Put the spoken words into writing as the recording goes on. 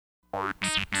How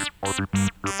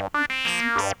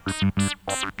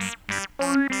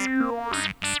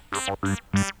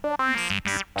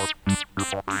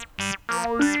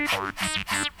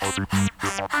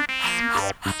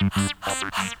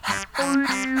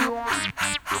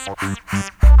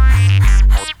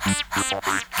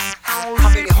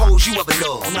many hoes you ever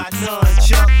love? Not none,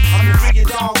 Chuck. I'm the freaky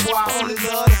dog boy, I only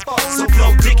love the fuck. So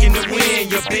blow dick in the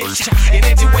wind, you bitch. And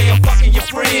anyway, I'm fucking your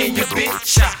friend, you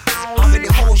bitch. How many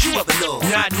hoes you ever love?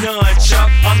 Not none, Chuck.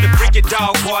 I'm the freaky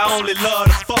dog boy, I only love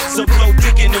the fuck. So blow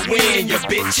dick in the wind, you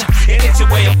bitch. And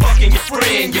anyway, I'm fucking your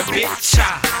friend, you bitch.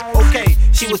 Okay,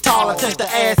 she was tall, I touched her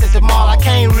ass at the mall. I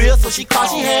came real, so she caught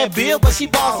she had bill, but she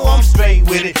bought, so I'm straight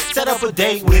with it. Set up a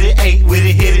date with it, ate with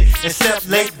it, hit it, and slept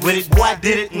late with it. Boy, I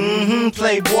did it,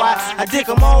 playboy. I dick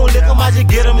 'em on, lick 'em, I just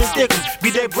get 'em and stick 'em.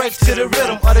 Beat they breaks to the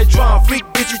rhythm of the drum. Freak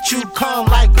bitches chew cum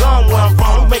like gum where I'm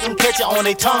from. We make 'em catch it on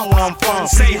their tongue where I'm from.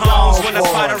 Say homes when I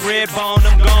spot a red bone,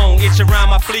 I'm gone. Itch around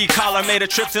my flea collar, made a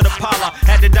trip to the parlor.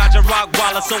 Had to dodge a rock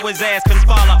waller so his ass can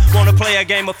follow. Wanna play a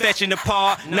game of fetching the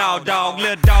paw? Nah, dog,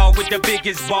 little dog with the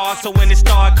biggest bar. So when it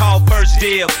start, call first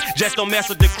dibs. Just don't mess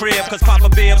with the crib, cause Papa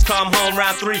Bibbs come home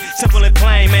round 3. Simple and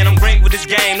plain, man, I'm great with this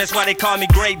game. That's why they call me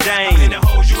Great Dane. How many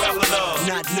hoes you ever love?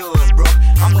 Not none, bro.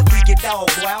 I'm a freaky dog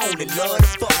boy, I only love the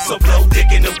fuck. So blow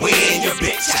dick in the wind, you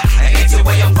bitch. And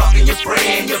anyway, I'm fucking your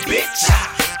friend, you bitch.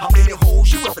 How many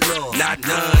hoes you ever love? Not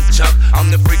none, Chuck.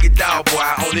 I'm the freaky dog boy,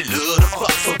 I only love the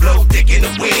fuck. So blow dick in the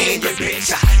wind, you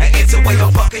bitch. And anyway,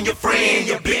 I'm fucking your friend,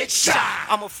 you bitch.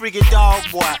 I'm a freaky dog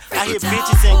boy. I hit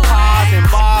bitches in cars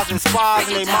and bars and spas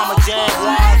and they mama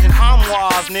Jaguars and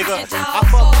armoires, nigga. I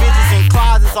fuck bitches in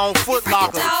closets on Foot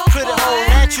Lockers. Pretty hoes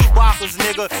and Chewbacca's,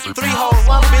 nigga. 3 hoes,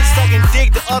 1 bitch sucking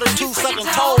dick, the other 2 sucking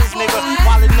toes, nigga.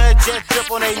 While the nut just drip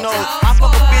on they nose. I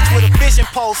fuck a bitch with a fishing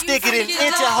pole, stick it in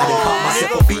inch a hole,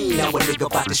 nigga. Now a nigga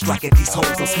about to strike at these hoes.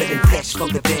 I'm smelling flesh from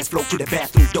the dance floor to the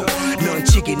bathroom door. None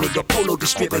chicken, nigga, polo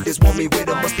distributors want me with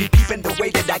 'em. Must be peeping the way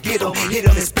that I get 'em. Hit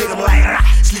 'em and split 'em like rah.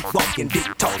 Sleepwalking, dick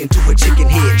talking to a chicken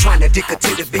head. Trying to dick her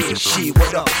to the bed. Shit,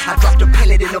 what up? I dropped a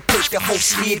pellet in a push, the whole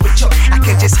slid with Chuck. I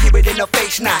can just hear it in her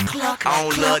face now. I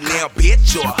don't love now,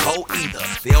 bitch, or a hoe either.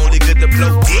 They only good to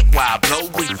blow dick while I blow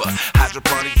reefer.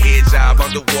 Hydroponic head job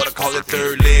underwater, call it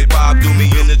third leg bob. Do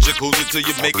me in the jacuzzi till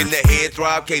you're making the head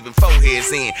throb. Caving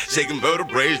foreheads in, shaking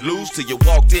vertebrae loose till you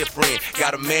walk different.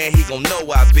 Got a man, he gon'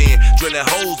 know I've been drilling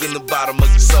holes in the bottom of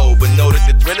your soul. But know that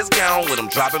the thrill is gone when I'm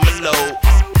dropping my load.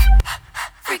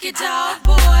 Freaky dog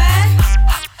boy,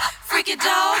 freaky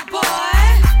dog boy,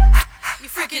 you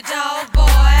freaky dog boy,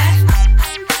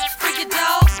 freaky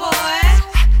dog boy,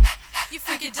 you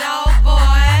freaky dog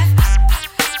boy,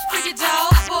 freaky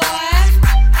dog boy,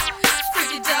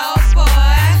 freaky dog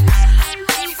boy,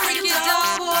 you freaky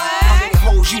dog boy. How many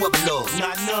hoes you ever love?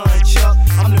 Not none, Chuck.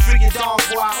 I'm the freaky dog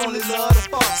boy, I only love the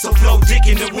fuck. So blow dick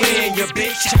in the wind, you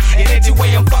bitch. And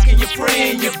anyway, I'm fucking your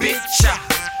friend, you bitch.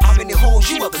 How many hoes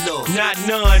you ever love? Not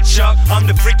none, Chuck. I'm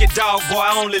the freaky dog boy,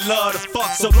 I only love the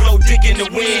fuck. So blow dick in the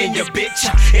wind, you bitch.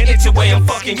 And anyway, I'm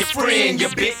fucking your friend, you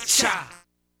bitch.